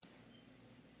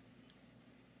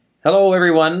Hello,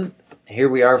 everyone. Here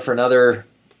we are for another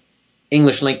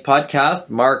English Link podcast.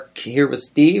 Mark here with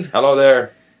Steve. Hello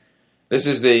there. This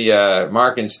is the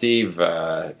Mark and Steve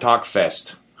Talk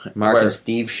Fest. Mark and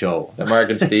Steve show. The Mark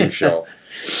and Steve show.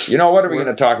 You know, what are we going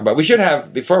to talk about? We should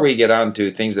have, before we get on to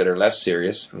things that are less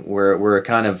serious. We're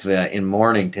kind of in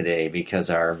mourning today because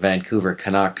our Vancouver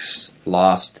Canucks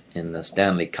lost in the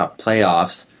Stanley Cup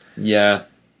playoffs. Yeah.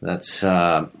 That's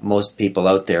most people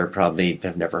out there probably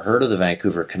have never heard of the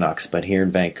Vancouver Canucks, but here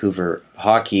in Vancouver,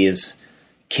 hockey is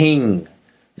king.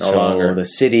 No longer. The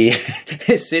city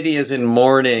is in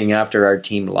mourning after our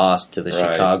team lost to the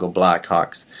Chicago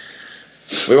Blackhawks.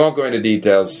 We won't go into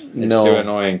details. It's too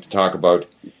annoying to talk about.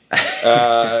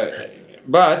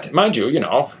 But mind you,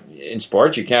 in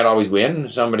sports you can't always win.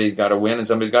 Somebody's got to win and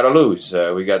somebody's got to lose.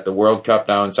 We got the World Cup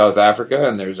now in South Africa,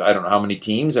 and there's I don't know how many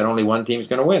teams, and only one team's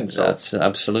going to win. So that's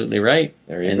absolutely right.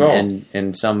 There you go.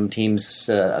 And some teams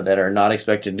that are not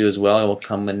expected to do as well will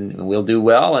come and will do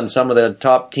well, and some of the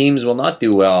top teams will not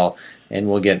do well and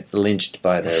will get lynched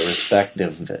by their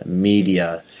respective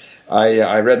media.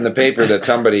 I read in the paper that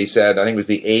somebody said, I think it was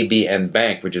the ABN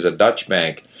Bank, which is a Dutch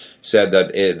bank, said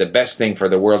that the best thing for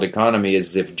the world economy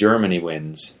is if Germany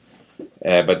wins.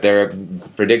 But their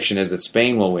prediction is that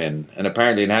Spain will win. And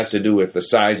apparently it has to do with the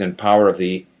size and power of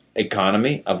the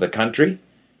economy of the country.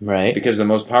 Right. Because the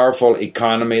most powerful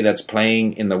economy that's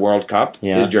playing in the World Cup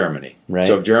is Germany. Right.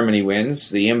 So if Germany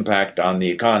wins, the impact on the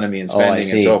economy and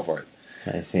spending and so forth.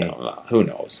 I see. So, who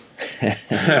knows?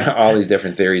 All these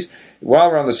different theories. While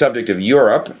we're on the subject of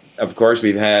Europe, of course,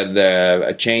 we've had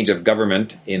a change of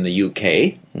government in the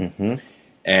UK. Mm-hmm.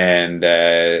 And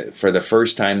for the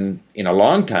first time in a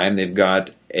long time, they've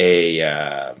got they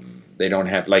don't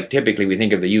have, like typically we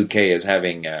think of the UK as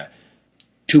having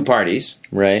two parties.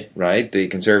 Right. Right? The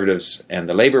Conservatives and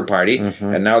the Labour Party.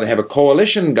 Mm-hmm. And now they have a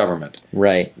coalition government.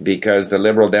 Right. Because the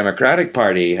Liberal Democratic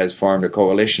Party has formed a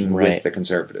coalition with the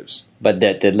Conservatives. But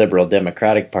that the Liberal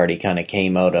Democratic Party kind of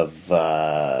came out of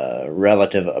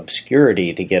relative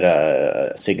obscurity to get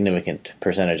a significant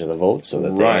percentage of the vote, so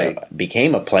that they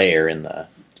became a player in the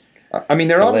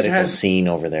political scene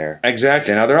over there.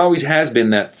 Exactly. Now, there always has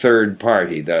been that third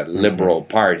party, the Liberal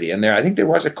Party. And I think there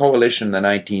was a coalition in the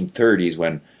 1930s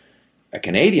when a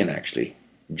Canadian, actually,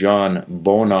 John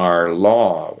Bonar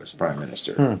Law, was Prime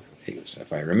Minister. He was,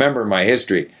 if I remember my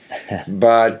history.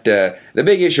 But the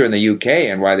big issue in the UK,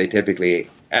 and why they typically,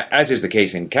 as is the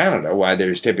case in Canada, why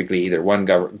there's typically either one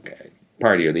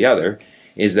party or the other,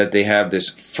 is that they have this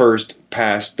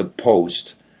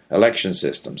first-past-the-post election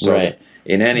system. So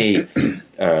in any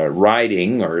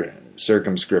riding or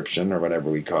circumscription or whatever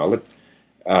we call it,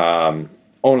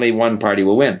 only one party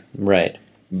will win. Right.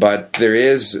 But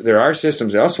there are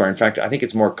systems elsewhere. In fact, I think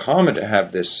it's more common to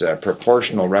have this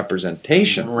proportional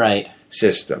representation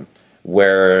system,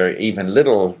 where even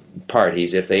little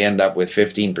parties, if they end up with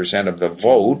 15% of the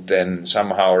vote, then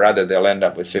somehow or other they'll end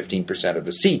up with 15% of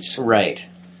the seats. Right.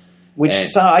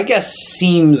 Which I guess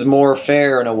seems more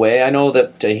fair in a way. I know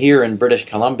that here in British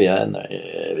Columbia, and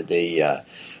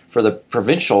for the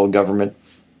provincial government,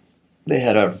 they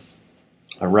had a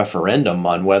referendum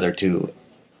on whether to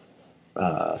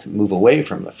move away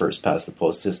from the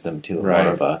first-past-the-post system to more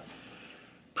of a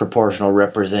proportional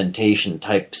representation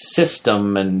type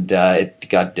system, and it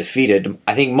got defeated.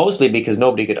 I think mostly because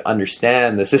nobody could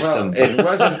understand the system. Well, it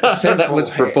wasn't simple. That was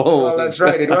proposed. Well, that's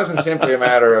right. It wasn't simply a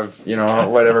matter of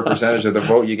whatever percentage of the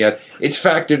vote you get. It's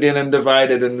factored in and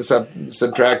divided and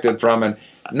subtracted from, and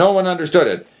no one understood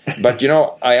it. But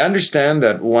I understand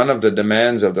that one of the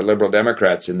demands of the Liberal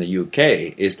Democrats in the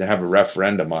UK is to have a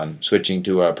referendum on switching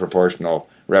to a proportional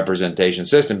representation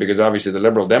system, because obviously the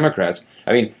Liberal Democrats,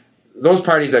 those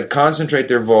parties that concentrate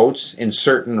their votes in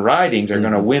certain ridings are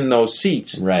going to win those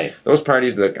seats. Right. Those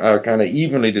parties that are kind of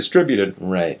evenly distributed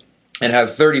and have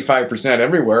 35%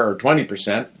 everywhere or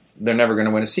 20%, they're never going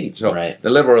to win a seat. So the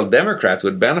Liberal Democrats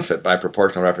would benefit by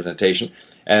proportional representation,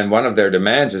 and one of their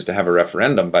demands is to have a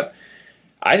referendum. But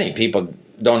I think people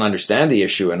don't understand the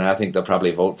issue, and I think they'll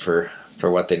probably vote for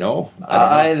what they know.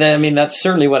 I don't know. That's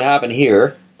certainly what happened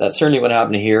here. I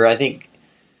think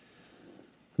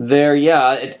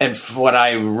and from what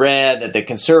I read, that the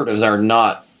Conservatives are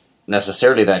not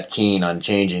necessarily that keen on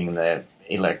changing the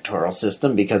electoral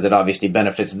system because it obviously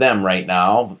benefits them right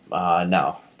now.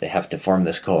 Now, they have to form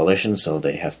this coalition, so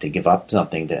they have to give up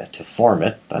something to form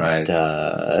it. But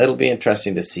it'll be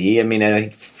interesting to see. I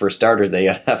think for starters, they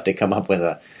have to come up with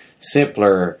a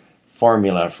simpler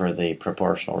formula for the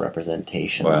proportional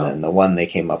representation than the one they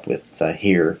came up with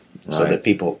here, so that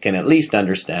people can at least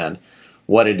understand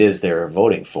what it is they're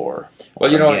voting for or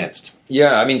against.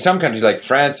 Yeah, some countries like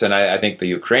France and I think the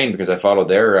Ukraine, because I followed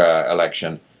their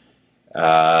election,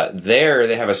 There,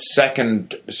 they have a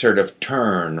second sort of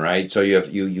turn, right? So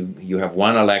you have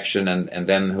one election, and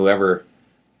then whoever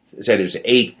said there's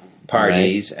 8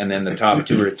 parties, and then the top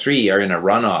 2 or 3 are in a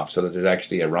runoff, so that there's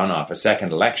actually a runoff, a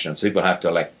second election. So people have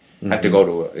to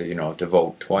go to to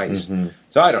vote twice.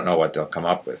 So I don't know what they'll come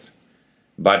up with.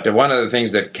 But one of the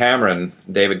things that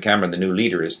David Cameron, the new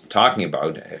leader, is talking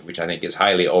about, which I think is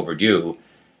highly overdue,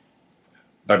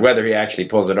 but whether he actually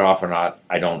pulls it off or not,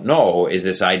 I don't know, is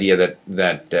this idea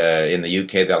that in the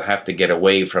UK they'll have to get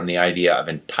away from the idea of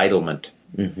entitlement.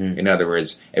 In other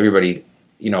words, everybody,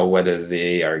 whether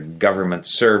they are government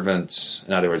servants,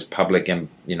 in other words, public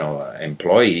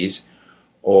employees,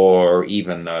 or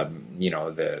even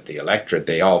the electorate,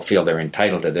 they all feel they're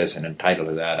entitled to this and entitled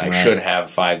to that. I should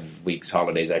have 5 weeks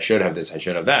holidays. I should have this. I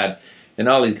should have that. And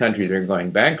all these countries are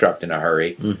going bankrupt in a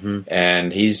hurry.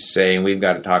 And he's saying we've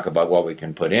got to talk about what we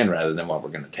can put in rather than what we're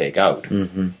going to take out.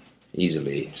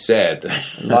 Easily said.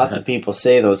 Lots of people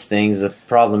say those things. The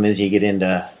problem is you get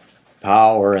into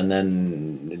power and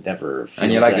then it never.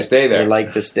 And you like to stay there. You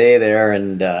like to stay there,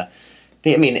 and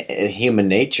human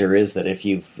nature is that if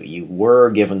you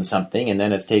were given something and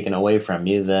then it's taken away from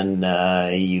you, then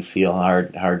you feel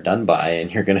hard done by,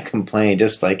 and you're going to complain.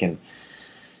 Just like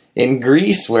in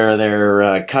Greece, where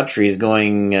their country is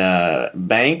going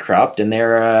bankrupt, and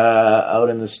they're out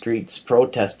in the streets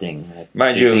protesting.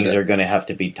 Mind you, things are going to have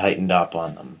to be tightened up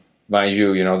on them. Mind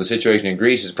you, the situation in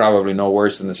Greece is probably no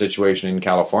worse than the situation in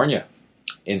California,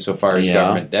 insofar as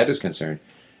government debt is concerned.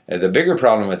 The bigger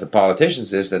problem with the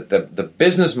politicians is that the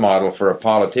business model for a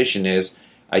politician is,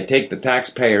 I take the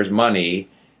taxpayers' money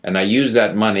and I use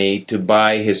that money to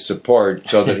buy his support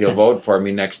so that he'll vote for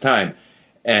me next time.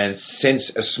 And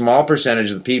since a small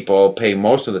percentage of the people pay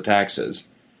most of the taxes,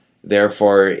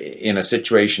 therefore, in a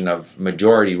situation of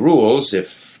majority rules,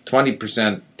 if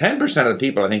 20%, 10% of the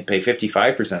people, I think, pay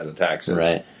 55% of the taxes.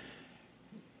 Right.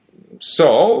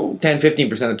 So 10,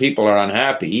 15% of the people are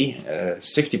unhappy.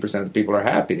 60% of the people are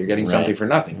happy. They're getting something for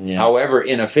nothing. Yeah. However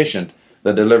inefficient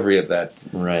the delivery of that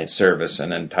service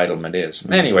and entitlement is.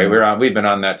 Anyway, we've been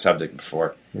on that subject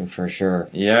before. For sure.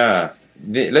 Yeah.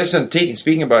 Listen,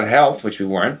 speaking about health, which we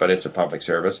weren't, but it's a public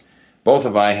service, both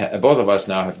of us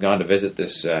now have gone to visit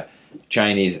this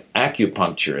Chinese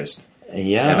acupuncturist.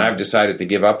 Yeah. And I've decided to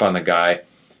give up on the guy.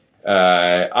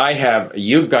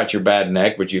 You've got your bad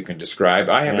neck, which you can describe.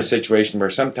 I have a situation where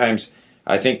sometimes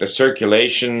I think the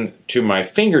circulation to my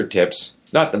fingertips,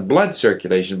 it's not the blood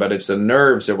circulation, but it's the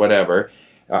nerves or whatever,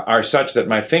 are such that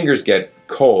my fingers get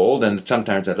cold and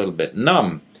sometimes a little bit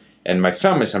numb. And my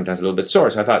thumb is sometimes a little bit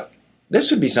sore. So I thought, this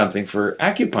would be something for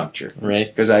acupuncture. Right.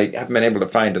 Because I haven't been able to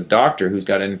find a doctor who's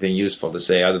got anything useful to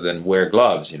say other than wear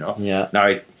gloves, Yeah.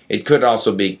 Now, it could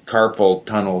also be carpal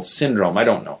tunnel syndrome. I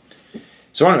don't know.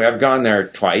 So anyway, I've gone there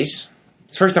twice.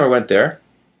 It's the first time I went there.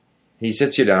 He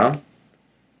sits you down,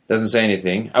 doesn't say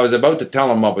anything. I was about to tell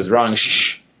him what was wrong.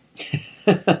 Shh.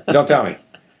 Don't tell me.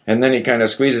 And then he kind of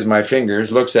squeezes my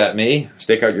fingers, looks at me,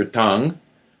 stick out your tongue.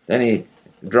 Then he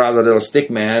draws a little stick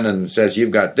man and says,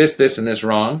 you've got this, this, and this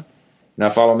wrong. Now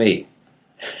follow me.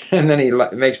 And then he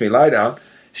makes me lie down,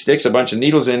 sticks a bunch of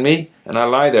needles in me, and I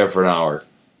lie there for an hour.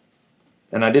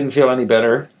 And I didn't feel any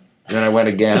better. Then I went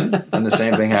again, and the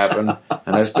same thing happened,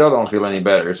 and I still don't feel any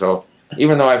better. So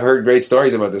even though I've heard great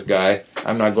stories about this guy,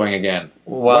 I'm not going again.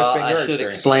 Well, I should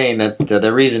explain that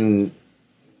the reason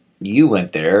you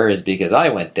went there is because I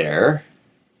went there,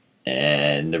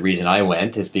 and the reason I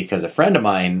went is because a friend of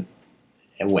mine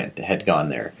had gone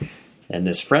there. And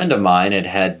this friend of mine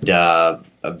had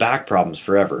back problems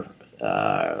forever.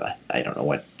 I don't know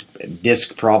what,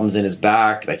 disc problems in his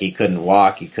back. Like he couldn't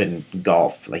walk, he couldn't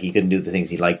golf, like he couldn't do the things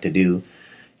he liked to do.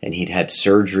 And he'd had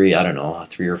surgery, I don't know,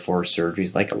 3 or 4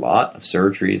 surgeries, like a lot of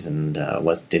surgeries, and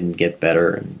didn't get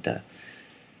better. And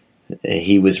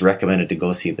he was recommended to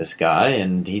go see this guy.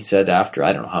 And he said after,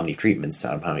 I don't know how many treatments,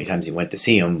 how many times he went to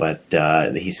see him, but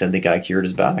he said the guy cured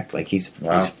his back. Like he's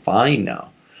fine now.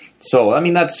 So, I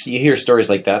mean, you hear stories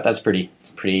like that. That's pretty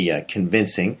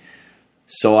convincing.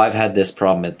 So I've had this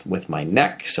problem with my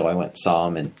neck. So I went and saw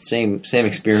him, and same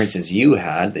experience as you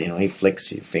had. He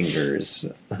flicks your fingers,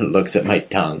 looks at my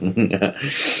tongue,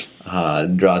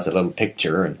 draws a little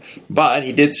picture. But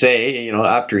he did say,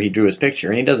 after he drew his picture,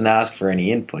 and he doesn't ask for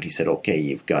any input. He said,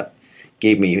 "Okay,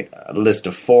 gave me a list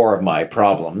of 4 of my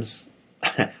problems,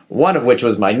 one of which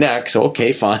was my neck. So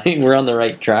okay, fine, we're on the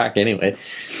right track anyway."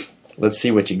 Let's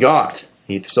see what you got.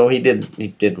 He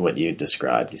did what you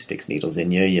described. He sticks needles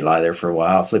in you. You lie there for a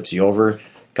while, flips you over, a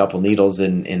couple needles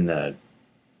in the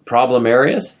problem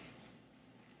areas.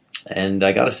 And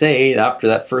I got to say, after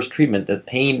that first treatment, the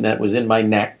pain that was in my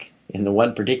neck in the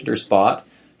one particular spot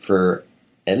for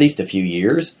at least a few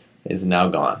years is now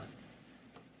gone.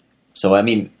 So I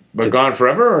mean, But gone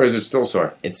forever, or is it still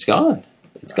sore? it's gone.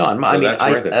 It's gone. So I mean, that's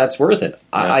worth it. That's worth it.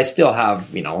 Yeah. I still have,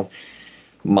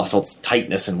 muscle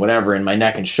tightness and whatever in my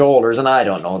neck and shoulders, and I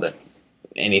don't know that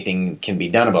anything can be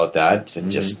done about that.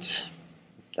 That's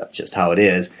just how it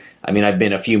is. I mean, I've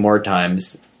been a few more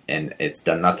times, and it's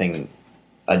done nothing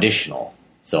additional.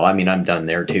 So, I mean, I'm done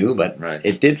there too, but Right.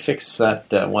 it did fix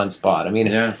that one spot. I mean,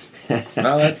 Yeah.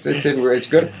 No, it's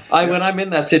good. when I'm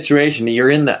in that situation, you're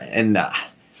in that, and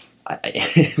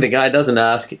the guy doesn't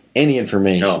ask any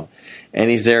information. No. And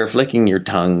he's there flicking your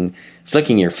tongue,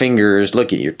 flicking your fingers,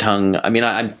 look at your tongue. I mean,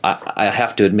 I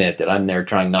have to admit that I'm there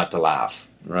trying not to laugh.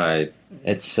 Right.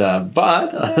 It's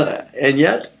and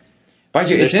yet, But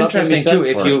it's There's something to be interesting said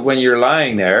too. for If you when you're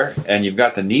lying there and you've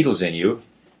got the needles in you,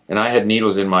 and I had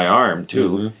needles in my arm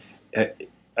too. I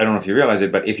don't know if you realize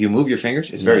it, but if you move your fingers,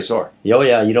 it's very sore. oh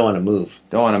yeah, you don't want to move.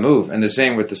 Don't want to move. And the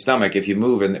same with the stomach. If you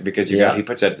move, and because he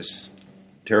puts that this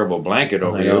terrible blanket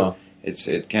over you,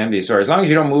 it can be sore. As long as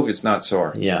you don't move, it's not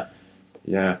sore. Yeah.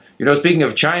 Yeah. Speaking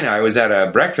of China, I was at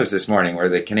a breakfast this morning where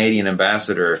the Canadian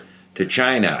ambassador to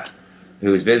China,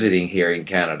 who is visiting here in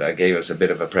Canada, gave us a bit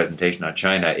of a presentation on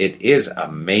China. It is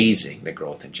amazing, the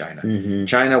growth in China. Mm-hmm.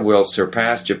 China will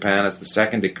surpass Japan as the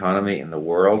second economy in the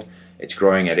world. It's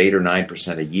growing at 8 or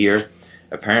 9% a year.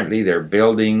 Apparently, they're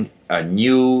building a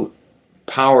new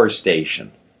power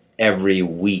station every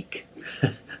week.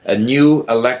 A new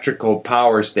electrical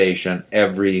power station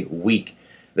every week.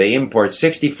 They import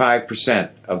 65%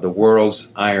 of the world's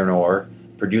iron ore,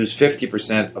 produce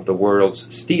 50% of the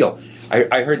world's steel.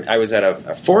 I was at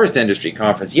a forest industry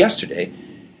conference yesterday,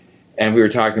 and we were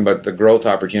talking about the growth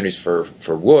opportunities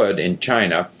for wood in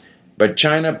China. But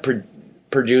China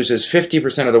produces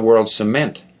 50% of the world's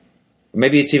cement.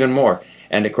 Maybe it's even more.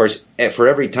 And of course, for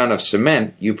every ton of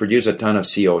cement, you produce a ton of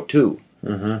CO2.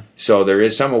 Mm-hmm. So there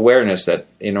is some awareness that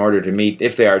in order to meet,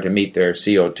 if they are to meet their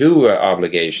CO2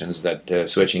 obligations, that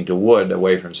switching to wood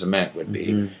away from cement would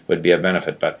be a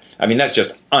benefit. But I mean, that's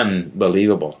just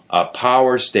unbelievable. A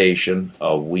power station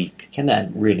a week. Can that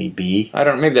really be? I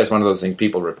don't. Maybe that's one of those things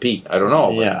people repeat. I don't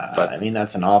know. But I mean,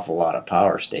 that's an awful lot of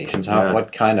power stations.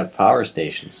 What kind of power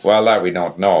stations? Well, that we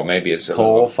don't know. Maybe it's a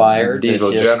coal-fired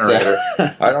diesel generator.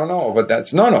 I don't know. But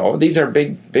that's no. These are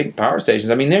big power stations.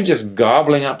 I mean, they're just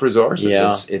gobbling up resources.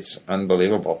 Yeah. It's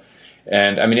unbelievable.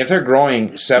 And I mean, if they're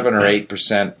growing 7 or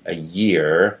 8% a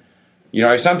year,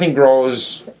 if something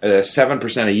grows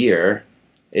 7% a year,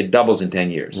 it doubles in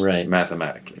 10 years, right?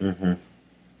 Mathematically. Mm-hmm.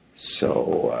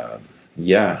 So,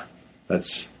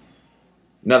 that's.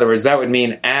 In other words, that would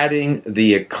mean adding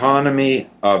the economy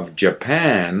of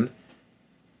Japan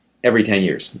every 10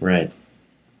 years. Right.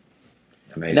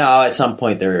 Amazing. Now, at some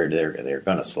point, they're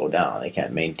going to slow down. They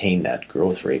can't maintain that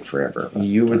growth rate forever. But,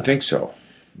 you would think so,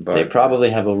 but they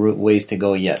probably have a ways to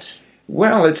go yet.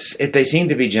 Well, they seem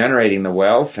to be generating the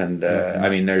wealth, and I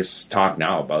mean, there's talk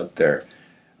now about their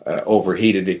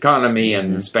overheated economy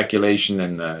and speculation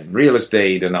and real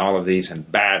estate and all of these and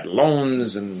bad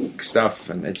loans and stuff.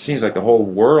 And it seems like the whole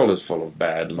world is full of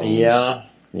bad loans.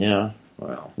 Yeah.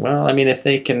 Well, I mean, if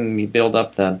they can build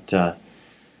up that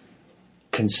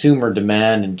consumer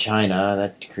demand in China,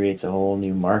 that creates a whole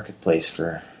new marketplace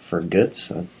for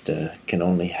goods that can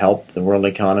only help the world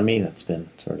economy that's been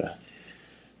sort of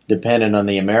dependent on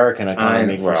the American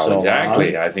economy for so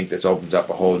exactly. long. I think this opens up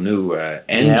a whole new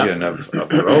engine of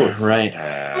growth. Right.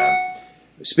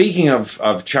 Speaking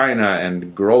of China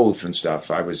and growth and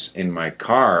stuff, I was in my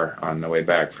car on the way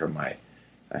back from I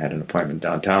had an appointment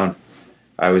downtown.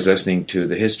 I was listening to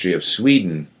the history of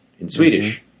Sweden in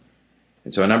Swedish. Mm-hmm.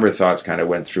 And so a number of thoughts kind of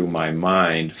went through my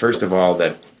mind. First of all,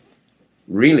 that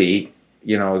really,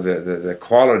 the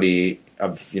quality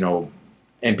of,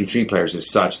 MP3 players is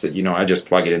such that, I just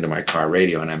plug it into my car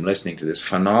radio and I'm listening to this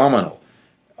phenomenal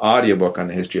audiobook on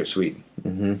the history of Sweden.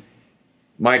 Mm-hmm.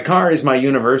 My car is my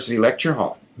university lecture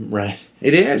hall. Right.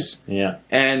 It is. Yeah.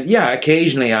 And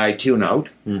occasionally I tune out.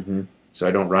 Mm-hmm. So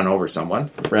I don't run over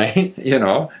someone. Right.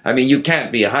 I mean, you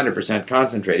can't be 100%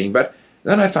 concentrating. But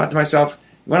then I thought to myself,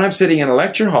 when I'm sitting in a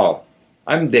lecture hall,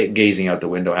 I'm gazing out the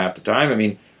window half the time. I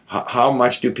mean, how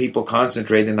much do people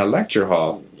concentrate in a lecture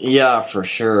hall? Yeah, for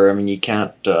sure. I mean, you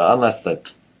can't, unless the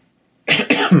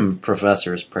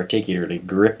professor is particularly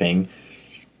gripping,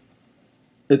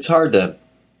 it's hard to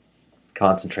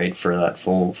concentrate for that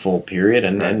full period.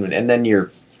 And then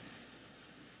you're,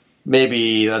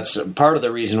 maybe that's part of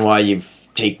the reason why you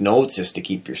take notes is to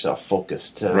keep yourself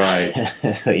focused. Right.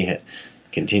 So you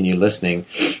continue listening.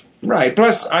 Right.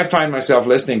 Plus, I find myself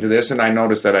listening to this, and I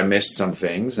notice that I missed some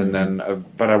things, and then,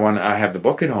 but I have the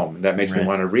book at home, and that makes me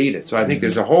want to read it. So I think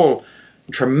there's a whole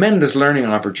tremendous learning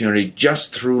opportunity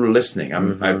just through listening.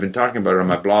 I've been talking about it on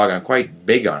my blog. I'm quite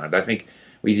big on it. I think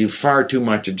we do far too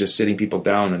much of just sitting people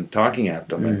down and talking at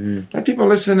them. And let people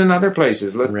listen in other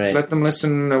places. Let them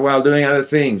listen while doing other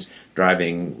things,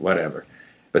 driving, whatever.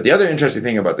 But the other interesting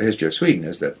thing about the history of Sweden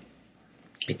is that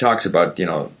he talks about,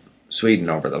 Sweden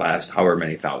over the last however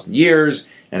many thousand years,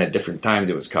 and at different times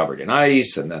it was covered in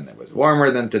ice, and then it was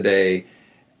warmer than today.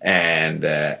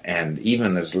 And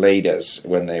even as late as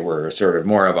when they were sort of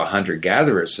more of a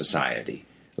hunter-gatherer society,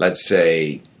 let's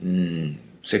say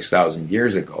 6,000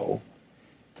 years ago,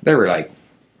 there were a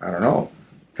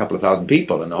couple of thousand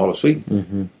people in the whole of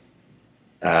Sweden.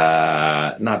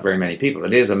 Not very many people.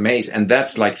 It is amazing. And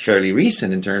that's fairly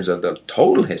recent in terms of the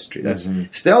total history. That's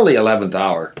still the 11th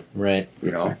hour. Right.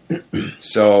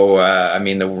 So,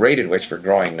 the rate at which we're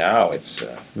growing now, it's...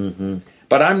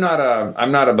 But I'm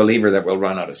not a believer that we'll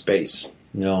run out of space.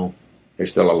 No. There's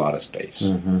still a lot of space.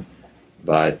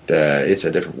 But it's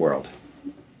a different world.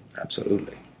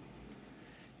 Absolutely.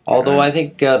 Although I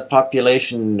think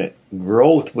population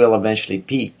growth will eventually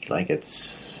peak.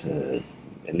 It's...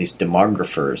 at least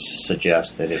demographers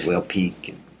suggest that it will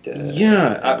peak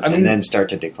and then start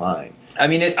to decline. I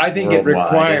think worldwide. It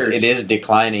requires... It is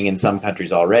declining in some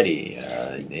countries already,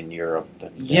 in Europe.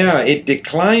 It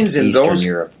declines in Eastern those...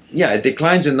 Europe. Yeah, it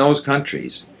declines in those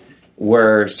countries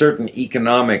where certain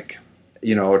economic,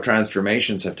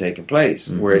 transformations have taken place,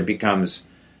 where it becomes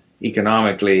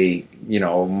economically,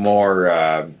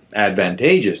 more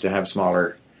advantageous to have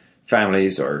smaller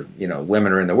families, or,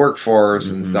 women are in the workforce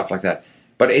and stuff like that.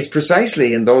 But it's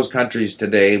precisely in those countries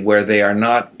today where they are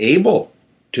not able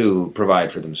to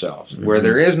provide for themselves, where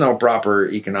there is no proper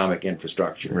economic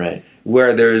infrastructure,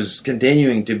 where there's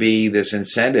continuing to be this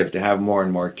incentive to have more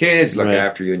and more kids, look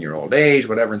after you in your old age,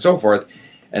 whatever, and so forth.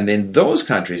 And in those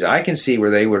countries, I can see where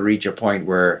they would reach a point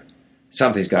where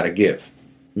something's got to give.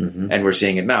 And we're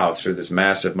seeing it now through this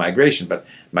massive migration. But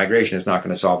migration is not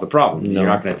going to solve the problem. No. You're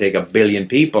not going to take 1 billion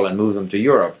people and move them to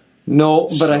Europe. No,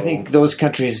 but I think those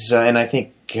countries, and I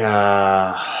think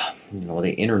the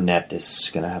internet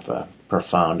is going to have a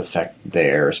profound effect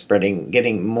there,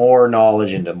 getting more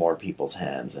knowledge into more people's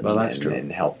hands, and, that's true.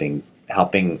 And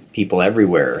helping people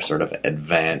everywhere sort of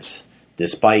advance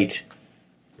despite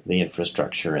the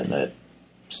infrastructure and the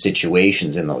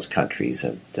situations in those countries.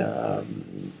 And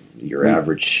your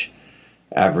average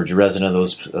resident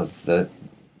of the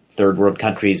third world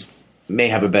countries may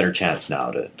have a better chance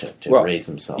now to raise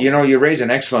themselves. You raise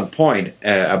an excellent point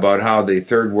about how the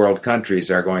third world countries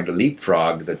are going to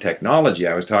leapfrog the technology.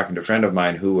 I was talking to a friend of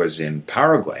mine who was in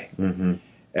Paraguay,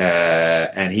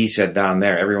 and he said down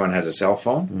there everyone has a cell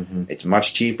phone. It's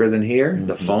much cheaper than here.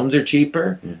 The phones are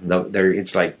cheaper.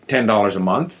 It's like $10 a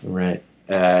month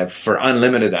for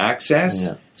unlimited access.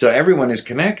 Yeah. So everyone is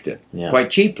connected quite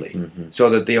cheaply. So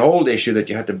that the old issue that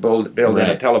you had to build in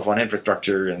a telephone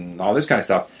infrastructure and all this kind of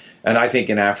stuff. And I think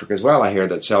in Africa as well, I hear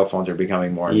that cell phones are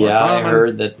becoming more and more common. I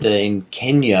heard that in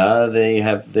Kenya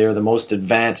they're the most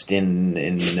advanced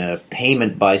in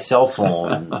payment by cell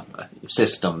phone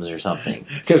systems or something.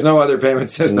 Because no other payment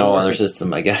system. No other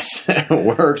system, I guess,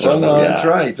 works. Well, no, that's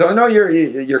right. So no,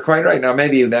 you're quite right. Now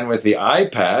maybe then with the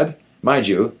iPad, mind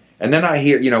you, and then I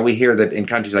hear we hear that in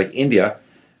countries like India,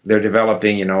 they're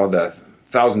developing the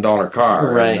 $1,000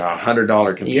 car and a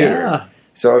 $100 computer. Yeah.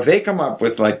 So if they come up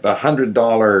with the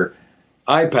 $100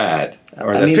 iPad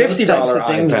or the $50 those types of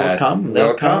things iPad, will come.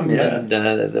 They'll come, and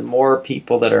the more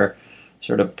people that are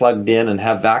sort of plugged in and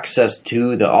have access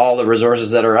to all the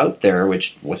resources that are out there,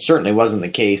 which certainly wasn't the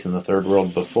case in the third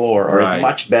world before, or is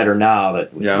much better now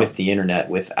that with the internet,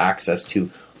 with access to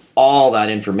all that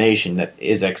information that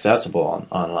is accessible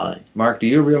online. Mark, do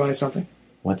you realize something?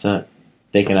 What's that?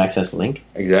 They can access Link?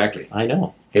 Exactly. I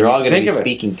know. They're all going to be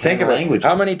speaking 10 languages.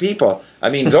 How many people?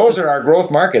 Those are our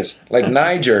growth markets, like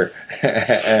Niger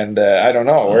and I don't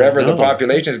know, wherever the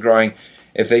population is growing,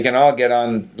 if they can all get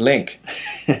on Link.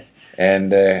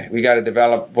 And we got to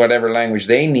develop whatever language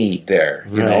they need there,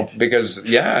 you know, because,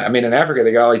 in Africa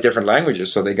they got all these different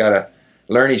languages, so they got to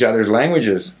learn each other's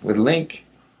languages with Link.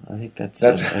 I think that's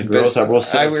a growth. We'll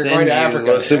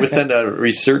send a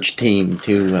research team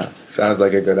to... Sounds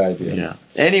like a good idea. Yeah.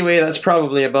 Anyway, that's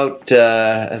probably about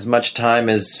as much time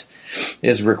as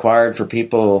is required for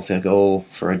people to go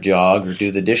for a jog or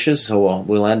do the dishes, so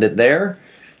we'll end it there,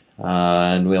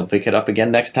 and we'll pick it up again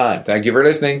next time. Thank you for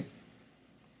listening.